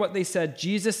overhearing what they said,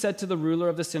 Jesus said to the ruler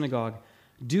of the synagogue,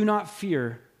 "Do not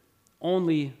fear,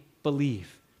 only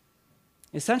believe."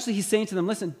 Essentially, he's saying to them,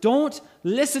 listen, don't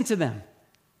listen to them.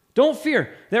 Don't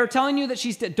fear. They're telling you that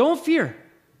she's dead. Don't fear.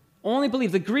 Only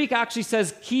believe. The Greek actually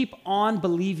says, keep on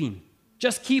believing.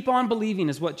 Just keep on believing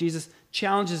is what Jesus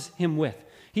challenges him with.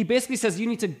 He basically says you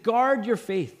need to guard your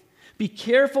faith. Be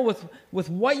careful with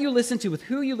what you listen to, with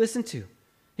who you listen to.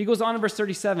 He goes on in verse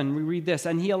 37, we read this,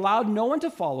 "And he allowed no one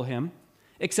to follow him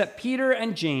except Peter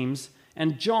and James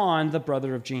and John, the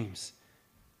brother of James."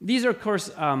 These are, of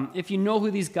course, if you know who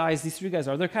these three guys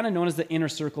are, they're kind of known as the inner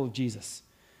circle of Jesus.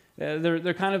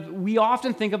 They're kind of, we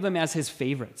often think of them as his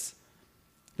favorites.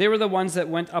 They were the ones that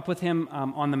went up with him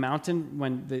on the mountain,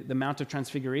 when the Mount of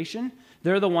Transfiguration.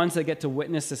 They're the ones that get to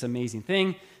witness this amazing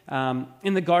thing.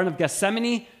 In the Garden of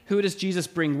Gethsemane, who does Jesus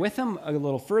bring with him a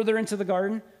little further into the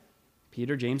garden?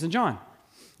 Peter, James, and John.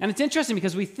 And it's interesting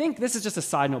because we think, this is just a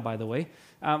side note, by the way,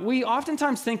 we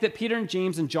oftentimes think that Peter and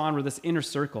James and John were this inner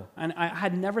circle. And I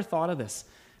had never thought of this.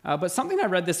 But something I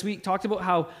read this week talked about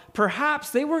how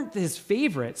perhaps they weren't his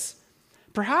favorites.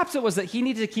 Perhaps it was that he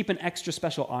needed to keep an extra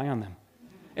special eye on them.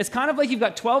 It's kind of like you've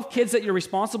got 12 kids that you're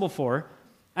responsible for,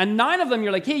 and 9 of them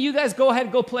you're like, hey, you guys go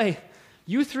ahead, go play.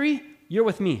 You 3, you're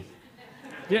with me.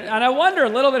 And I wonder a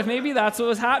little bit if maybe that's what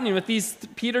was happening with these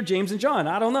Peter, James, and John.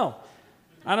 I don't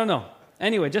know.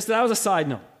 Anyway, just that was a side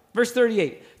note. Verse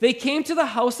 38, they came to the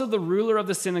house of the ruler of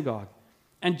the synagogue,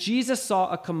 and Jesus saw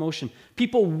a commotion,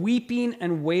 people weeping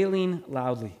and wailing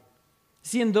loudly.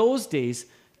 See, in those days,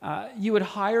 you would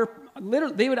hire,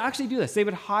 they would actually do this. They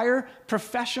would hire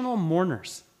professional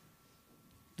mourners.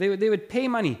 They would pay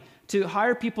money to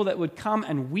hire people that would come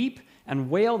and weep and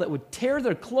wail, that would tear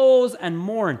their clothes and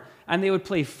mourn. And they would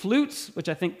play flutes, which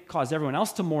I think caused everyone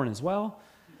else to mourn as well,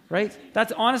 right?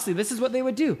 This is what they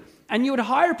would do. And you would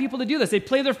hire people to do this. They'd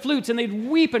play their flutes and they'd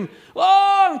weep and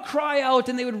cry out,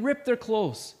 and they would rip their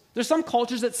clothes. There's some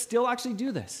cultures that still actually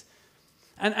do this.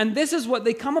 And this is what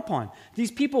they come upon.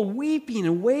 These people weeping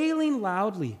and wailing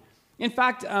loudly. In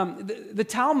fact, the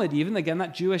Talmud even, again,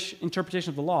 that Jewish interpretation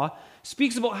of the law,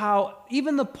 speaks about how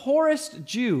even the poorest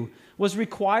Jew was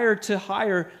required to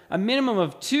hire a minimum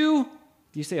of 2, do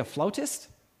you say a flautist?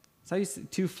 Is that how you say,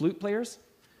 2 flute players?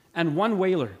 And 1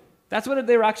 wailer. That's what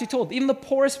they were actually told. Even the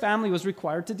poorest family was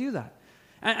required to do that.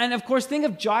 And of course, think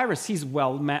of Jairus. He's a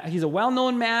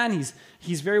well-known man.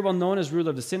 He's very well known as ruler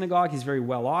of the synagogue. He's very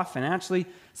well off financially.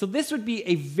 So this would be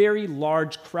a very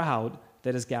large crowd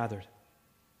that is gathered.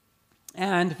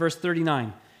 And verse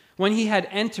 39, when he had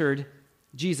entered,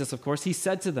 Jesus, of course, he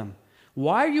said to them,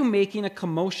 "Why are you making a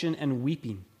commotion and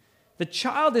weeping? The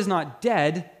child is not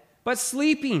dead, but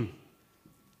sleeping."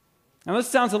 Now this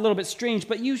sounds a little bit strange,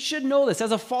 but you should know this.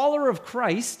 As a follower of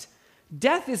Christ,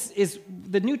 death is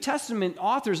the New Testament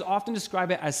authors often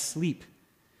describe it as sleep.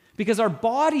 Because our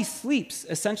body sleeps,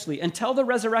 essentially, until the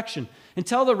resurrection.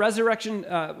 Until the resurrection,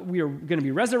 we are going to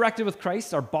be resurrected with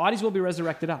Christ. Our bodies will be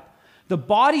resurrected up. The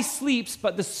body sleeps,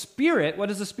 but the spirit, what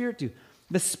does the spirit do?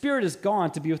 The spirit is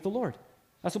gone to be with the Lord.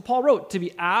 That's what Paul wrote. To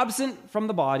be absent from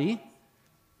the body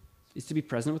is to be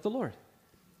present with the Lord.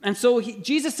 And so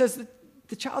Jesus says that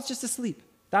the child's just asleep.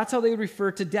 That's how they would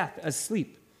refer to death, as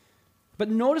sleep. But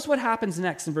notice what happens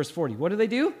next in verse 40. What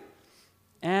do?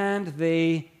 And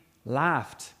they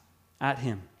laughed at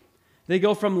him. They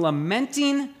go from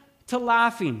lamenting to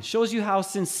laughing. Shows you how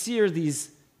sincere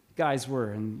these guys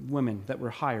were and women that were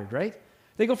hired, right?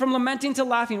 They go from lamenting to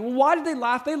laughing. Well, why did they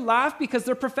laugh? They laughed because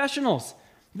they're professionals.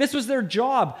 This was their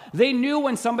job. They knew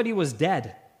when somebody was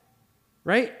dead,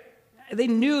 right? They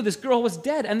knew this girl was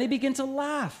dead, and they begin to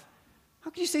laugh.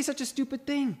 How could you say such a stupid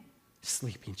thing?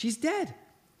 Sleeping. She's dead.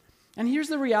 And here's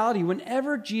the reality.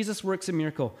 Whenever Jesus works a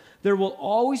miracle, there will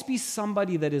always be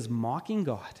somebody that is mocking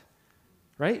God,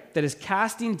 right? That is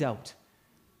casting doubt.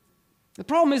 The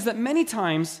problem is that many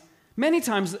times,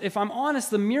 if I'm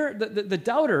honest, the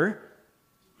doubter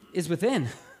is within,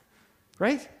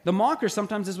 right? The mocker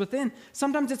sometimes is within.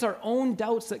 Sometimes it's our own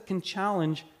doubts that can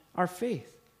challenge our faith.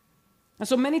 And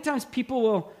so many times people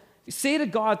will say to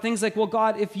God things like, well,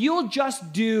 God, if you'll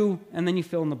just do, and then you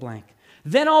fill in the blank,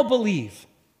 then I'll believe.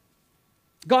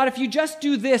 God, if you just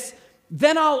do this,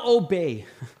 then I'll obey.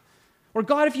 Or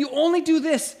God, if you only do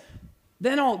this,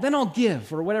 then I'll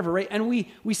give, or whatever, right? And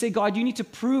we say, God, you need to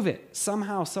prove it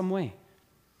somehow, some way.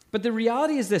 But the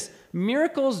reality is this: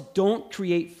 miracles don't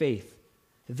create faith.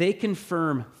 They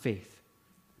confirm faith.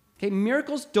 Okay,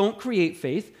 miracles don't create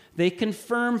faith. They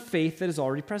confirm faith that is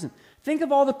already present. Think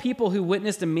of all the people who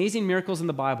witnessed amazing miracles in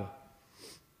the Bible,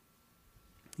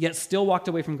 yet still walked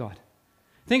away from God.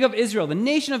 Think of Israel, the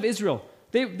nation of Israel.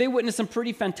 They witnessed some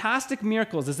pretty fantastic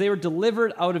miracles as they were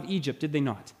delivered out of Egypt, did they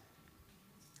not?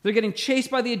 They're getting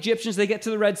chased by the Egyptians. They get to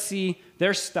the Red Sea.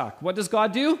 They're stuck. What does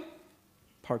God do?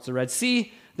 Parts the Red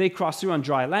Sea. They cross through on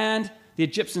dry land. The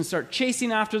Egyptians start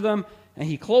chasing after them, and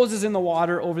he closes in the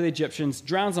water over the Egyptians,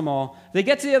 drowns them all. They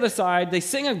get to the other side. They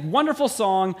sing a wonderful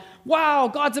song. Wow,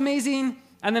 God's amazing.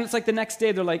 And then it's like the next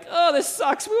day, they're like, oh, this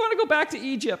sucks. We want to go back to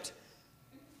Egypt.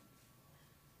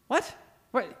 What?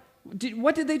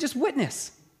 What did they just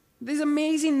witness? These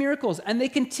amazing miracles, and they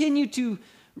continue to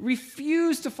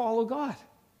refuse to follow God.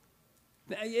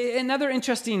 Another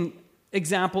interesting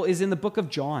example is in the book of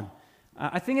John.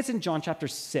 I think it's in John chapter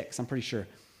 6, I'm pretty sure.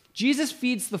 Jesus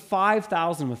feeds the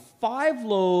 5,000 with 5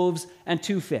 loaves and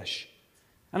 2 fish.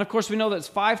 And of course, we know that it's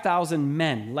 5,000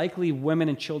 men. Likely women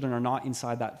and children are not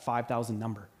inside that 5,000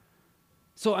 number.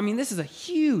 So, I mean, this is a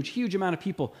huge, huge amount of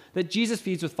people that Jesus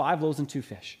feeds with 5 loaves and 2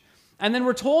 fish. And then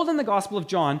we're told in the Gospel of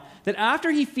John that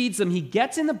after he feeds them, he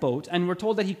gets in the boat, and we're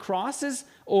told that he crosses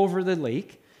over the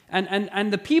lake.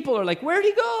 And the people are like, where'd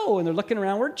he go? And they're looking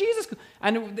around, where'd Jesus go?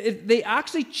 And they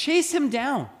actually chase him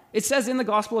down. It says in the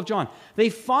Gospel of John, they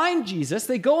find Jesus,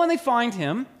 they go and they find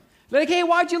him. They're like, hey,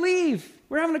 why'd you leave?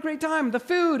 We're having a great time. The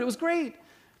food, it was great.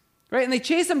 Right? And they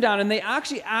chase him down, and they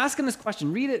actually ask him this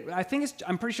question. Read it.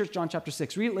 I'm pretty sure it's John chapter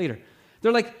 6. Read it later.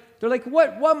 They're like,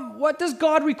 what does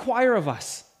God require of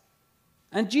us?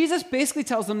 And Jesus basically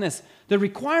tells them this: the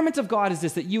requirement of God is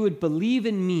this, that you would believe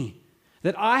in me,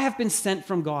 that I have been sent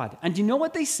from God. And do you know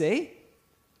what they say?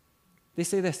 They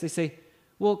say this. They say,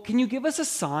 well, can you give us a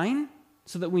sign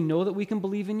so that we know that we can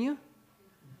believe in you?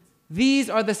 These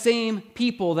are the same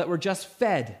people that were just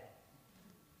fed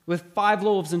with 5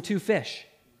 loaves and 2 fish.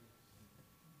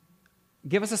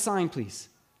 Give us a sign, please.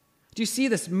 Do you see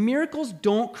this? Miracles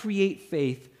don't create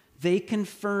faith. They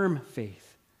confirm faith.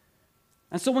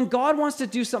 And so when God wants to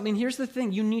do something, here's the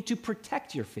thing: you need to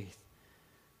protect your faith.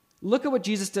 Look at what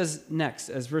Jesus does next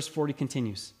as verse 40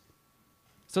 continues.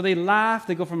 So they laugh,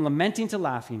 they go from lamenting to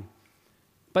laughing.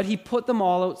 But he put them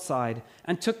all outside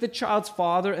and took the child's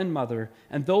father and mother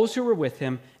and those who were with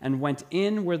him and went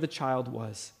in where the child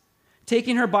was.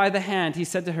 Taking her by the hand, he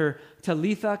said to her,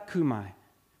 Talitha cumi,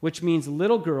 which means,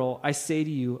 little girl, I say to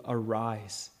you,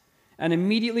 arise. And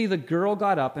immediately the girl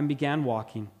got up and began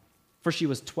walking, for she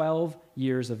was 12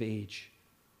 years of age.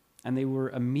 And they were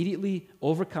immediately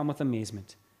overcome with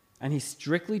amazement. And he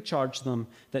strictly charged them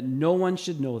that no one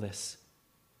should know this,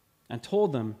 and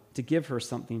told them to give her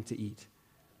something to eat.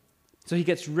 So he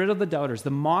gets rid of the doubters. The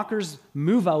mockers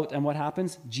move out, and what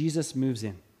happens? Jesus moves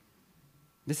in.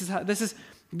 This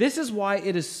is why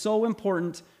it is so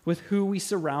important with who we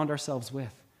surround ourselves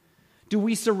with. Do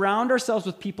we surround ourselves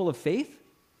with people of faith?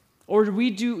 Or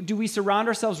do we surround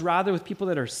ourselves rather with people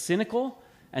that are cynical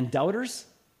and doubters?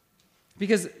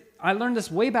 Because I learned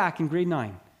this way back in grade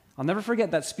 9. I'll never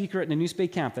forget that speaker at the New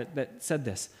Spade camp that said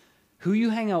this: who you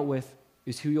hang out with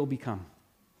is who you'll become.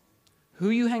 Who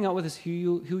you hang out with is who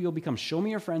you'll become. Show me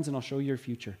your friends and I'll show you your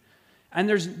future. And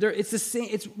it's the same.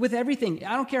 It's with everything.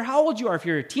 I don't care how old you are, if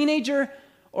you're a teenager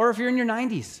or if you're in your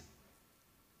 90s.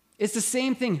 It's the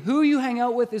same thing. Who you hang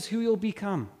out with is who you'll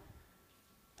become.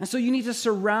 And so you need to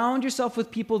surround yourself with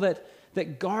people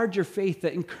that guard your faith,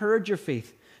 that encourage your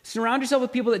faith. Surround yourself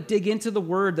with people that dig into the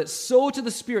Word, that sow to the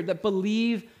Spirit, that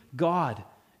believe God.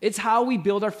 It's how we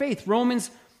build our faith. Romans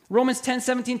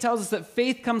 10:17 tells us that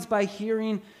faith comes by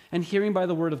hearing, and hearing by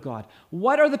the word of God?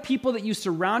 What are the people that you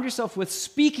surround yourself with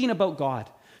speaking about God,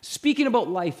 speaking about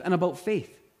life and about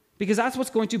faith? Because that's what's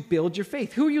going to build your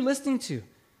faith. Who are you listening to?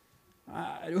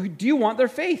 Do you want their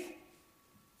faith?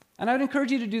 And I would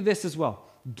encourage you to do this as well.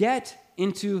 Get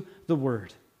into the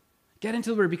Word. Get into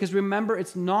the Word, because remember,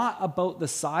 it's not about the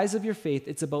size of your faith,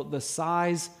 it's about the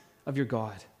size of your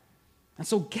God. And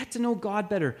so get to know God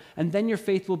better, and then your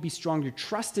faith will be stronger. Your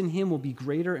trust in Him will be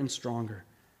greater and stronger.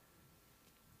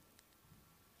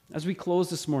 As we close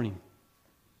this morning,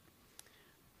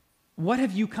 what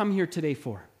have you come here today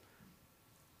for?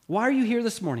 Why are you here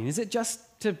this morning? Is it just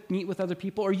to meet with other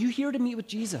people, or are you here to meet with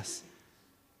Jesus?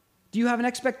 Do you have an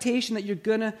expectation that you're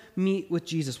going to meet with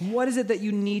Jesus? What is it that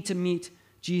you need to meet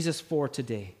Jesus for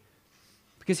today?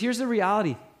 Because here's the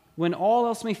reality. When all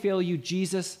else may fail you,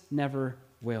 Jesus never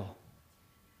will.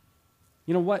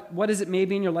 You know, what is it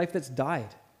maybe in your life that's died,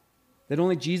 that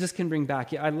only Jesus can bring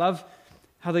back? I love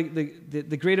how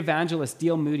the great evangelist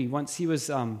D.L. Moody, once he was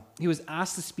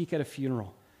asked to speak at a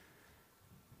funeral.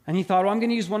 And he thought, I'm going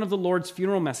to use one of the Lord's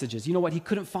funeral messages. You know what? He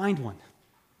couldn't find one.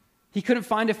 He couldn't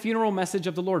find a funeral message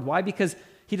of the Lord. Why? Because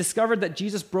he discovered that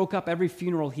Jesus broke up every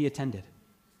funeral he attended.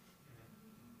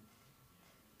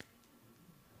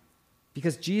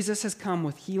 Because Jesus has come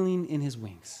with healing in his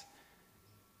wings.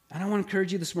 And I want to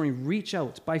encourage you this morning, reach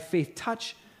out by faith,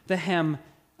 touch the hem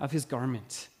of his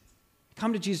garment.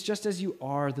 Come to Jesus just as you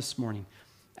are this morning.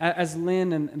 As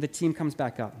Lynn and the team comes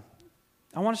back up,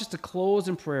 I want us just to close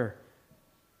in prayer,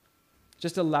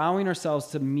 just allowing ourselves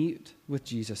to meet with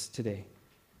Jesus today.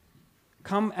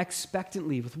 Come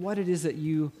expectantly with what it is that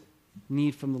you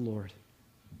need from the Lord.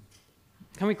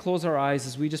 Can we close our eyes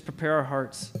as we just prepare our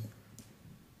hearts?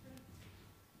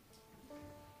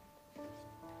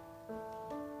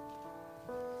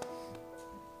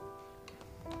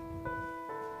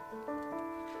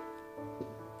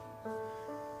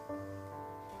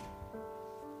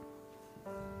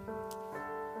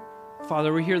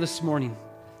 Father, we're here this morning,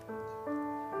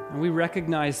 and we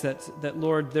recognize that,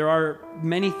 Lord, there are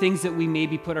many things that we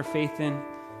maybe put our faith in,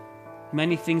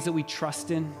 many things that we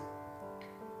trust in.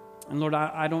 And Lord,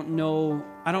 I don't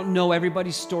know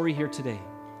everybody's story here today.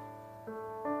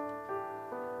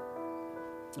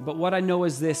 But what I know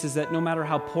is this, is that no matter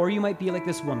how poor you might be like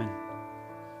this woman,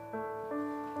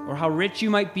 or how rich you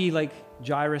might be like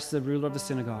Jairus, the ruler of the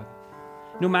synagogue,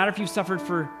 no matter if you've suffered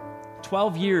for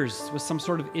 12 years with some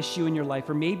sort of issue in your life,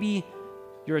 or maybe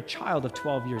you're a child of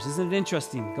 12 years. Isn't it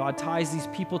interesting? God ties these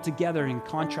people together and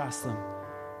contrasts them.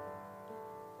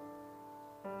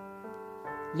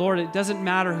 Lord, it doesn't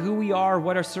matter who we are,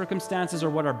 what our circumstances,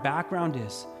 or what our background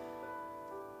is.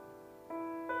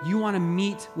 You want to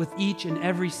meet with each and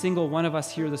every single one of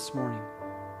us here this morning.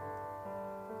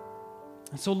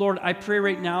 And so, Lord, I pray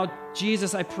right now,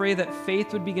 Jesus, I pray that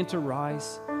faith would begin to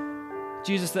rise.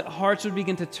 Jesus, that hearts would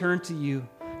begin to turn to you,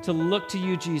 to look to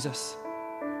you, Jesus.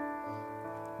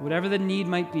 Whatever the need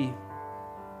might be.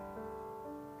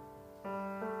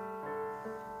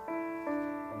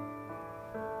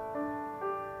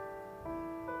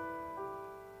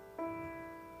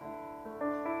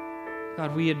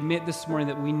 God, we admit this morning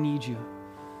that we need you.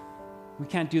 We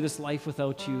can't do this life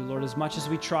without you, Lord. As much as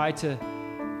we try to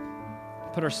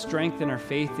put our strength and our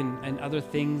faith in other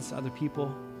things, other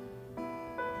people,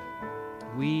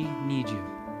 we need you.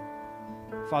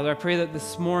 Father, I pray that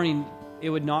this morning it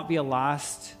would not be a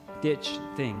last-ditch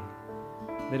thing,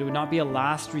 that it would not be a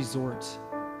last resort,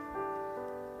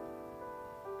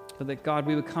 but that, God,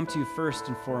 we would come to you first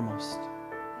and foremost,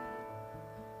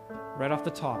 right off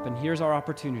the top. And here's our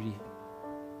opportunity.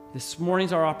 This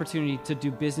morning's our opportunity to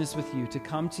do business with you, to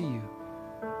come to you.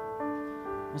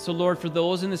 And so, Lord, for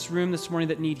those in this room this morning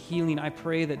that need healing, I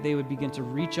pray that they would begin to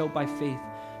reach out by faith,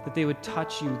 that they would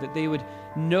touch you, that they would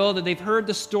know that they've heard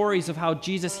the stories of how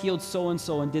Jesus healed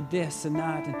so-and-so and did this and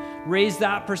that and raised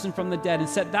that person from the dead and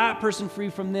set that person free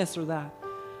from this or that.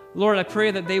 Lord, I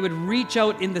pray that they would reach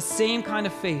out in the same kind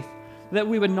of faith, that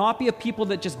we would not be a people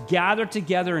that just gather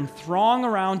together and throng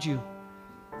around you,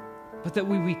 but that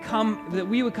we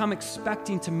would come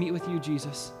expecting to meet with you,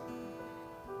 Jesus.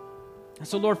 And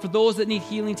so, Lord, for those that need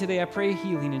healing today, I pray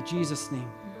healing in Jesus' name.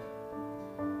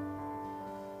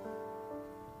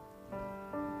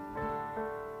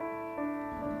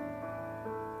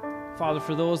 Father,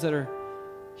 for those that are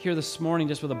here this morning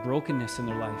just with a brokenness in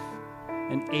their life,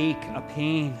 an ache, a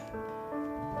pain,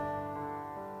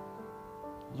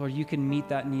 Lord, you can meet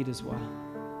that need as well.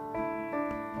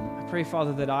 I pray,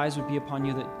 Father, that eyes would be upon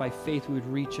you, that by faith we would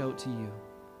reach out to you.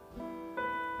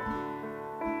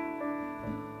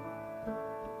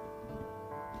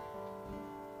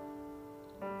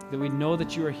 That we know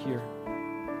that you are here.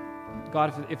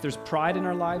 God, if there's pride in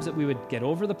our lives, that we would get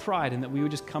over the pride and that we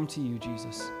would just come to you,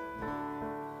 Jesus.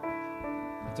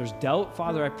 If there's doubt,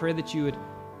 Father, I pray that you would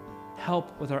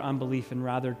help with our unbelief and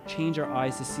rather change our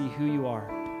eyes to see who you are,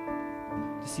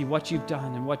 to see what you've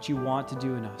done and what you want to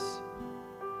do in us.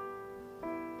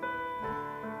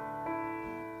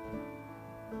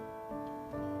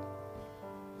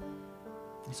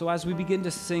 So as we begin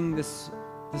to sing this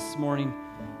morning,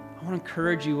 I want to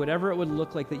encourage you, whatever it would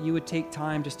look like, that you would take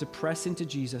time just to press into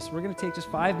Jesus. We're going to take just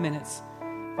 5 minutes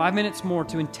more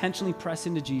to intentionally press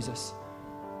into Jesus.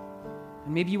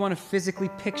 And maybe you want to physically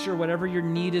picture whatever your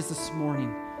need is this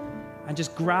morning and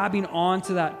just grabbing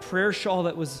onto that prayer shawl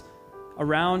that was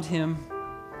around him,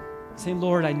 saying,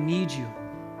 Lord, I need you.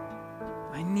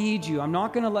 I need you. I'm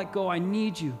not going to let go. I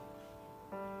need you.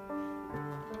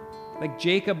 Like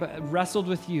Jacob wrestled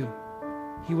with you,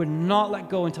 he would not let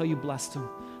go until you blessed him.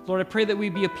 Lord, I pray that we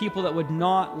be a people that would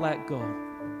not let go,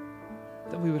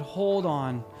 that we would hold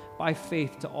on by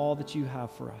faith to all that you have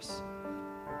for us.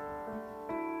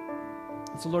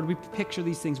 And so, Lord, we picture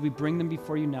these things. We bring them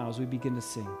before you now as we begin to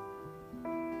sing.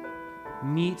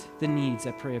 Meet the needs,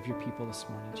 I pray, of your people this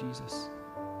morning, Jesus.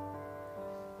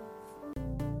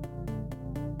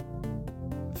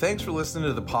 Thanks for listening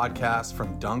to the podcast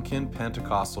from Duncan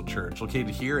Pentecostal Church, located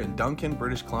here in Duncan,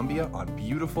 British Columbia on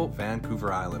beautiful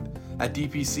Vancouver Island. At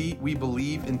DPC, we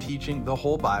believe in teaching the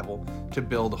whole Bible to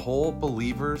build whole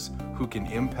believers who can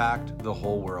impact the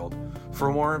whole world.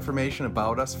 For more information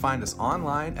about us, find us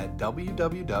online at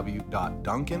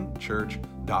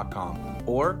www.duncanchurch.com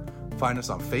or find us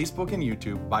on Facebook and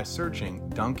YouTube by searching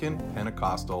Duncan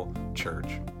Pentecostal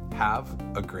Church. Have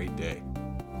a great day.